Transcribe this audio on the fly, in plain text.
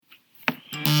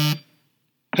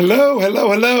Hello,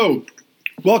 hello, hello.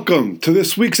 Welcome to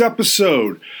this week's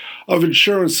episode of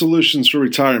Insurance Solutions for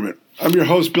Retirement. I'm your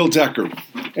host, Bill Decker.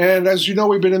 And as you know,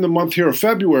 we've been in the month here of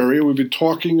February, and we've been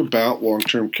talking about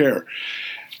long-term care.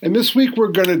 And this week, we're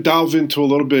going to delve into a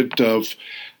little bit of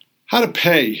how to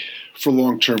pay for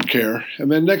long-term care.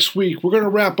 And then next week, we're going to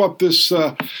wrap up this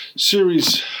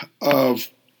series of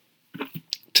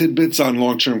tidbits on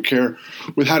long-term care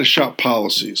with how to shop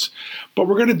policies. But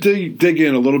we're going to dig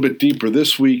in a little bit deeper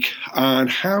this week on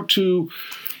how to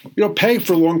pay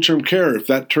for long-term care if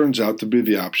that turns out to be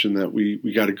the option that we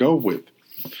got to go with.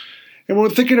 And when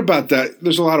we're thinking about that,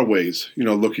 there's a lot of ways,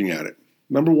 looking at it.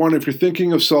 Number one, if you're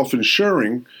thinking of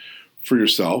self-insuring for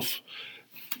yourself,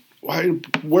 where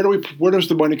does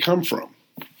the money come from?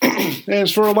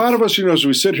 And for a lot of us, as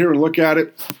we sit here and look at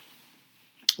it,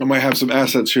 I might have some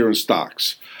assets here in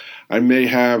stocks. I may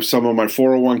have some of my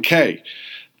 401k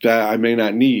that I may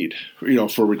not need,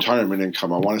 for retirement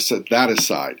income. I want to set that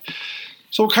aside.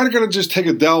 So we're kind of going to just take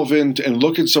a delve in and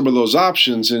look at some of those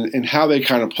options and how they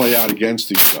kind of play out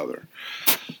against each other.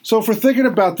 So if we're thinking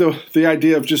about the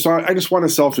idea of I just want to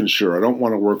self-insure. I don't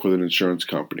want to work with an insurance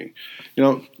company.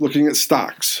 Looking at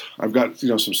stocks. I've got,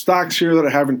 some stocks here that I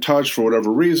haven't touched for whatever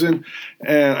reason,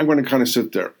 and I'm going to kind of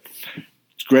sit there.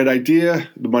 It's a great idea.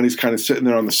 The money's kind of sitting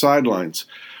there on the sidelines.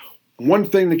 One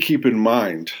thing to keep in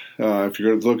mind if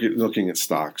you're looking at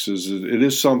stocks is it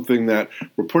is something that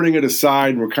we're putting it aside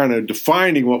and we're kind of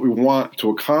defining what we want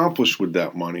to accomplish with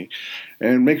that money,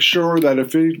 and make sure that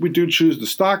if we do choose the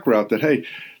stock route, that hey,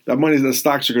 that money, the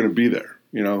stocks are going to be there.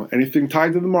 Anything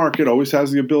tied to the market always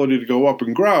has the ability to go up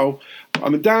and grow.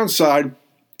 On the downside,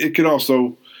 it can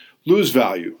also lose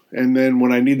value, and then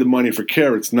when I need the money for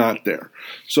care, it's not there.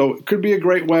 So it could be a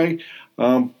great way.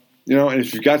 And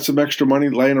if you've got some extra money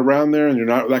laying around there and you're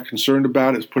not that concerned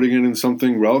about it, it's putting it in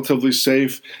something relatively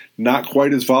safe, not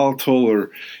quite as volatile,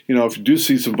 or, if you do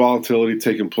see some volatility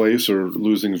taking place or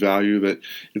losing value, that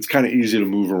it's kind of easy to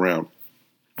move around.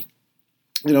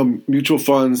 Mutual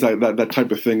funds, that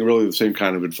type of thing, really the same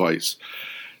kind of advice.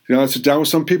 I sit down with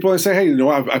some people and I say, hey,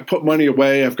 I put money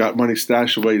away. I've got money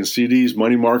stashed away in CDs,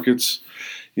 money markets.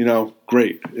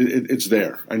 Great. It's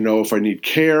there. I know if I need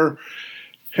care.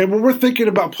 And when we're thinking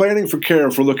about planning for care,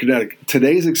 if we're looking at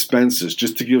today's expenses,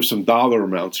 just to give some dollar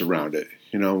amounts around it,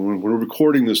 when we're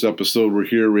recording this episode, we're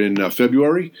here in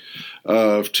February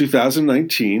of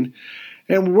 2019,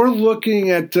 and we're looking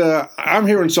at, I'm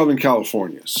here in Southern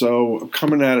California, so I'm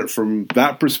coming at it from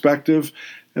that perspective,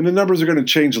 and the numbers are going to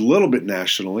change a little bit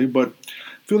nationally, but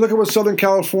if you look at what Southern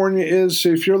California is,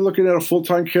 if you're looking at a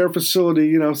full-time care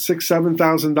facility,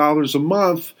 $6,000-$7,000 a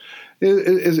month,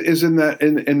 is in that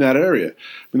area. I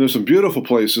mean, there's some beautiful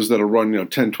places that are run,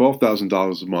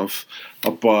 $10,000-$12,000 a month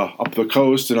up the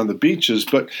coast and on the beaches.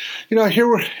 But here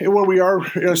where we are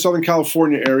in Southern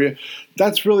California area,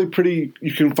 that's really pretty.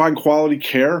 You can find quality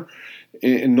care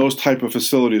in those type of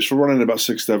facilities for running about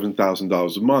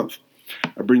 $6,000-$7,000 a month.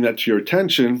 I bring that to your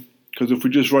attention because if we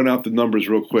just run out the numbers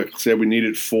real quick, say we need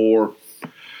it for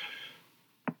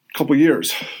a couple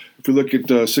years. If we look at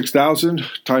 6,000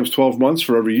 times 12 months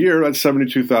for every year, that's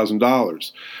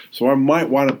 $72,000. So I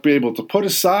might want to be able to put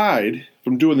aside,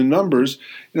 from doing the numbers,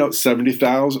 $70,000,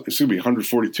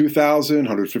 $142,000,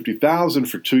 $150,000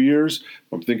 for 2 years.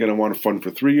 I'm thinking I want to fund for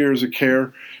 3 years of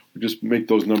care. We just make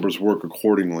those numbers work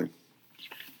accordingly.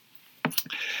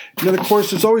 And then, of course,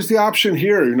 there's always the option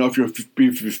here. If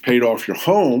you've paid off your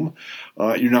home,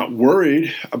 you're not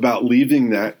worried about leaving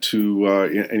that to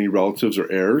any relatives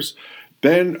or heirs.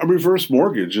 Then a reverse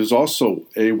mortgage is also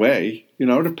a way,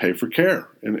 to pay for care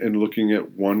and looking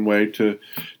at one way to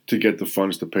get the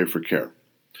funds to pay for care.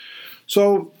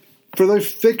 So for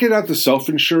thinking out the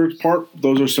self-insured part,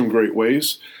 those are some great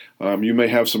ways. You may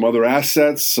have some other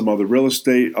assets, some other real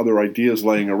estate, other ideas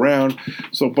laying around.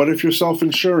 But if you're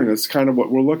self-insuring, that's kind of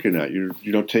what we're looking at.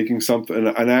 You're taking something,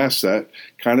 an asset,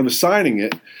 kind of assigning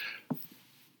it.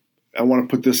 I want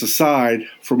to put this aside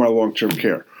for my long-term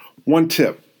care. One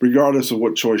tip. Regardless of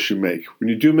what choice you make. When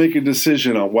you do make a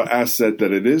decision on what asset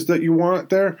that it is that you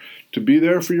want there to be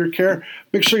there for your care,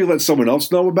 make sure you let someone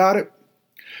else know about it.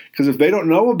 Because if they don't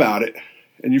know about it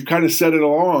and you've kind of set it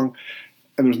along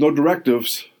and there's no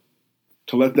directives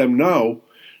to let them know,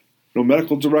 no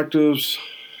medical directives,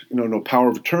 no power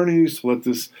of attorneys to let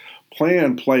this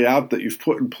plan play out that you've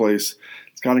put in place,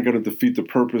 it's kind of going to defeat the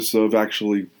purpose of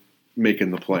actually making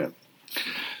the plan.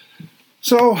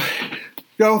 So,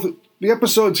 the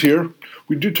episodes here,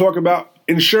 we do talk about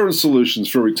insurance solutions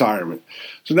for retirement.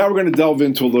 So now we're going to delve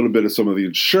into a little bit of some of the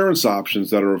insurance options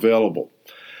that are available.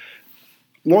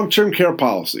 Long-term care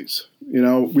policies.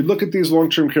 We look at these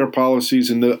long-term care policies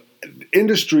and the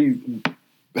industry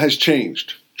has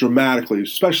changed dramatically,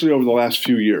 especially over the last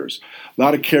few years. A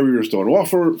lot of carriers don't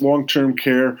offer long-term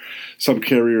care. Some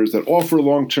carriers that offer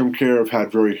long-term care have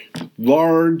had very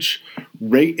large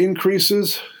rate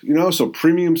increases, so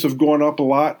premiums have gone up a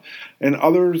lot. And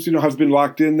others, have been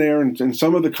locked in there, and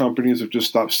some of the companies have just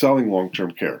stopped selling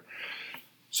long-term care.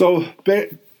 So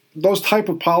those type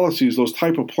of policies, those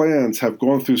type of plans have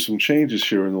gone through some changes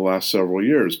here in the last several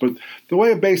years. But the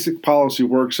way a basic policy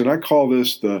works, and I call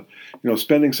this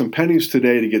spending some pennies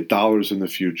today to get dollars in the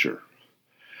future.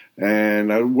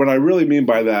 And what I really mean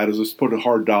by that is let's put a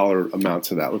hard dollar amount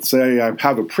to that. Let's say I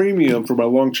have a premium for my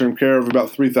long-term care of about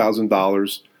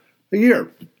 $3,000 a year.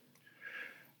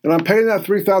 And I'm paying that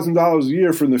 $3,000 a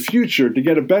year from the future to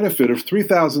get a benefit of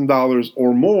 $3,000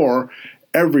 or more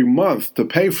every month to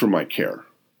pay for my care.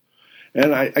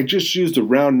 And I just used a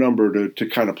round number to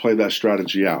kind of play that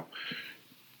strategy out.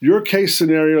 Your case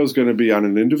scenario is going to be on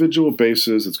an individual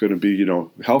basis. It's going to be,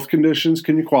 health conditions.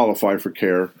 Can you qualify for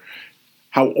care?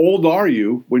 How old are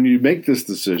you when you make this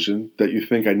decision that you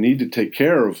think I need to take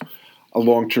care of a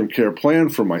long-term care plan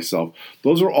for myself?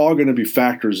 Those are all going to be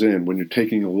factors in when you're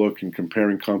taking a look and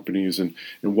comparing companies and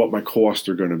what my costs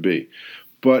are going to be.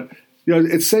 But,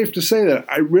 it's safe to say that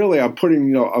I'm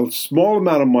putting, a small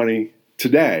amount of money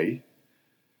today,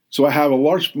 so I have a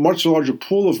much larger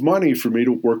pool of money for me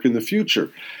to work in the future.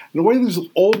 And the way these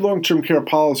old long-term care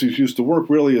policies used to work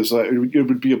really is it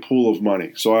would be a pool of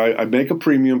money. So I make a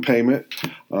premium payment,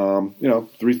 $3,000,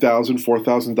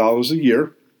 $4,000 a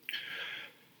year.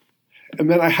 And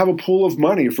then I have a pool of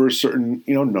money for a certain,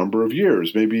 number of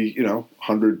years, maybe,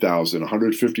 100,000,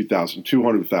 150,000,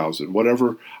 200,000,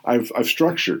 whatever I've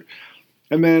structured.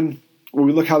 And then when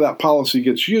we look how that policy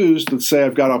gets used, let's say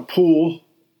I've got a pool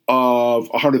of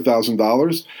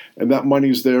 $100,000 and that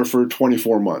money's there for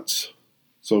 24 months.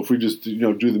 So if we just, do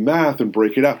the math and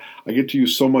break it out, I get to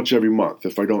use so much every month.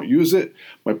 If I don't use it,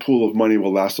 my pool of money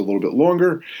will last a little bit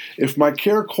longer. If my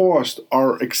care costs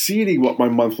are exceeding what my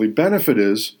monthly benefit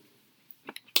is,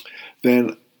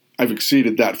 then I've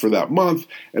exceeded that for that month,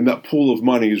 and that pool of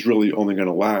money is really only going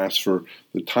to last for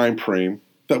the time frame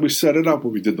that we set it up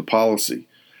when we did the policy.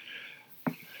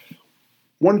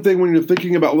 One thing when you're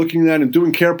thinking about looking at and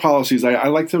doing care policies, I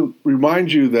like to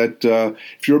remind you that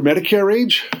if you're Medicare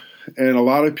age, and a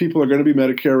lot of people are going to be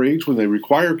Medicare age when they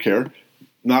require care,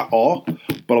 not all,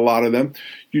 but a lot of them,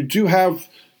 you do have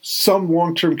some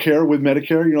long-term care with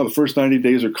Medicare. The first 90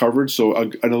 days are covered, so a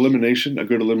good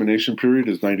elimination period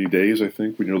is 90 days, I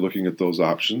think, when you're looking at those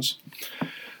options.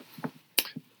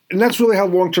 And that's really how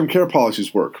long-term care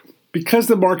policies work. Because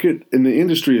the market and the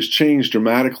industry has changed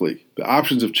dramatically, the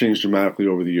options have changed dramatically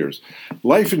over the years.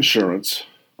 Life insurance,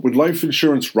 with life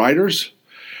insurance riders,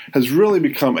 has really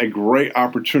become a great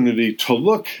opportunity to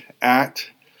look at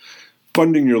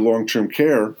funding your long-term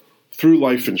care through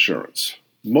life insurance.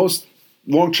 Most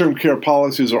long-term care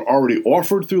policies are already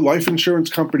offered through life insurance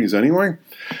companies anyway,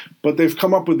 but they've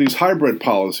come up with these hybrid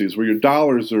policies where your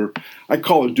dollars are, I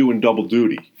call it doing double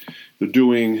duty. They're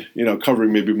doing,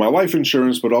 covering maybe my life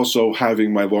insurance, but also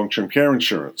having my long-term care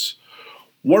insurance.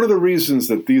 One of the reasons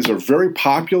that these are very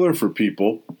popular for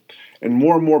people, and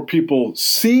more people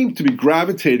seem to be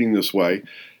gravitating this way,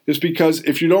 is because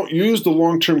if you don't use the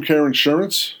long-term care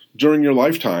insurance during your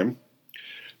lifetime,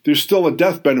 there's still a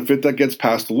death benefit that gets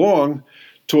passed along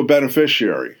to a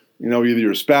beneficiary, either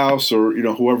your spouse or,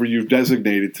 whoever you've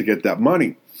designated to get that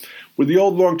money. With the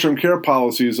old long-term care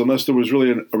policies, unless there was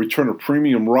really a return of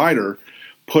premium rider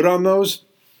put on those,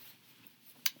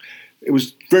 it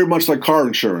was very much like car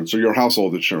insurance or your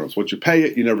household insurance. Once you pay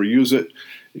it, you never use it.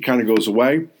 It kind of goes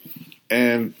away.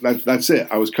 And that's it.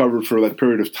 I was covered for that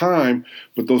period of time,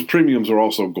 but those premiums are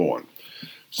also gone.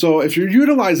 So if you're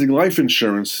utilizing life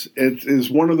insurance, it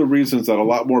is one of the reasons that a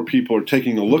lot more people are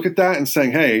taking a look at that and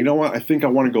saying, hey, you know what, I think I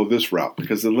want to go this route.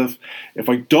 Because if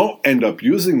I don't end up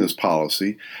using this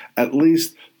policy, at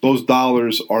least those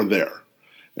dollars are there.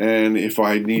 And if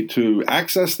I need to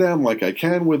access them like I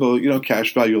can with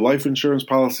cash value life insurance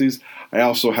policies, I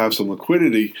also have some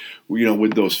liquidity,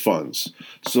 with those funds.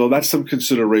 So that's some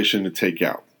consideration to take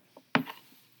out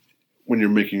when you're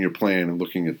making your plan and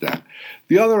looking at that.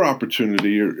 The other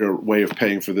opportunity or way of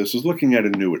paying for this is looking at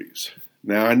annuities.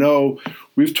 Now, I know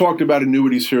we've talked about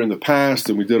annuities here in the past,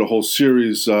 and we did a whole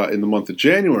series in the month of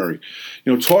January,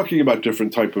 talking about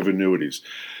different type of annuities.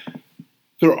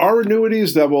 There are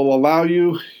annuities that will allow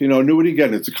you, annuity,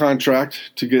 again, it's a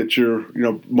contract to get your,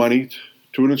 money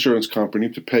to an insurance company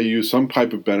to pay you some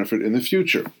type of benefit in the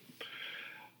future.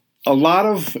 A lot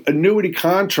of annuity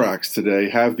contracts today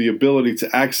have the ability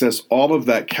to access all of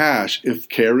that cash if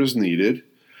care is needed.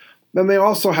 Then they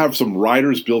also have some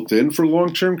riders built in for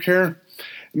long-term care.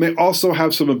 It may also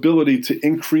have some ability to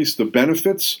increase the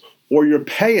benefits or your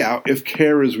payout if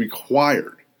care is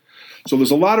required. So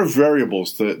there's a lot of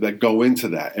variables that go into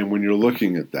that, and when you're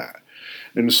looking at that.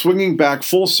 And swinging back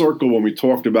full circle when we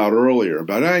talked about earlier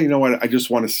about, I just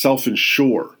want to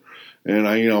self-insure. And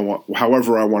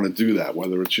however I want to do that,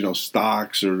 whether it's,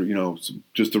 stocks or,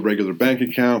 just a regular bank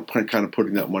account, kind of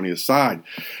putting that money aside.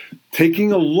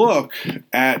 Taking a look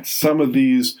at some of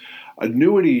these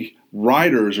annuity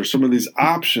riders or some of these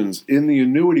options in the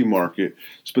annuity market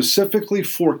specifically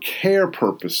for care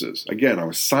purposes. Again, I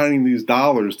was signing these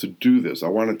dollars to do this. I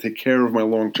want to take care of my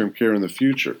long-term care in the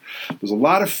future. There's a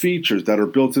lot of features that are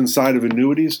built inside of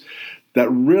annuities that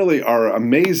really are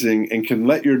amazing and can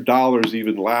let your dollars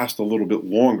even last a little bit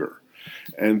longer.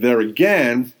 And there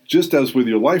again, just as with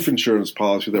your life insurance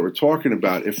policy that we're talking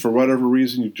about, if for whatever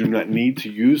reason you do not need to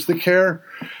use the care,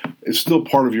 it's still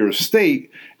part of your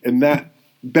estate, and that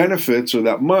benefits or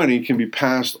that money can be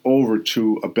passed over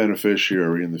to a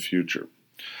beneficiary in the future.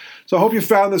 So I hope you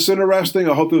found this interesting.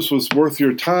 I hope this was worth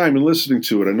your time in listening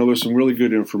to it. I know there's some really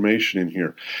good information in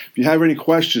here. If you have any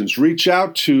questions, reach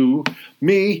out to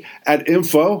me at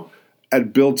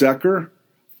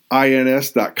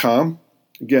info@BillDeckerINS.com.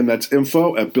 Again, that's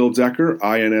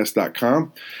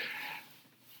info@BillDeckerINS.com.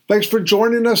 Thanks for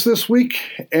joining us this week,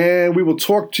 and we will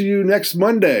talk to you next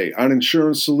Monday on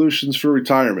Insurance Solutions for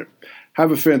Retirement.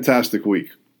 Have a fantastic week.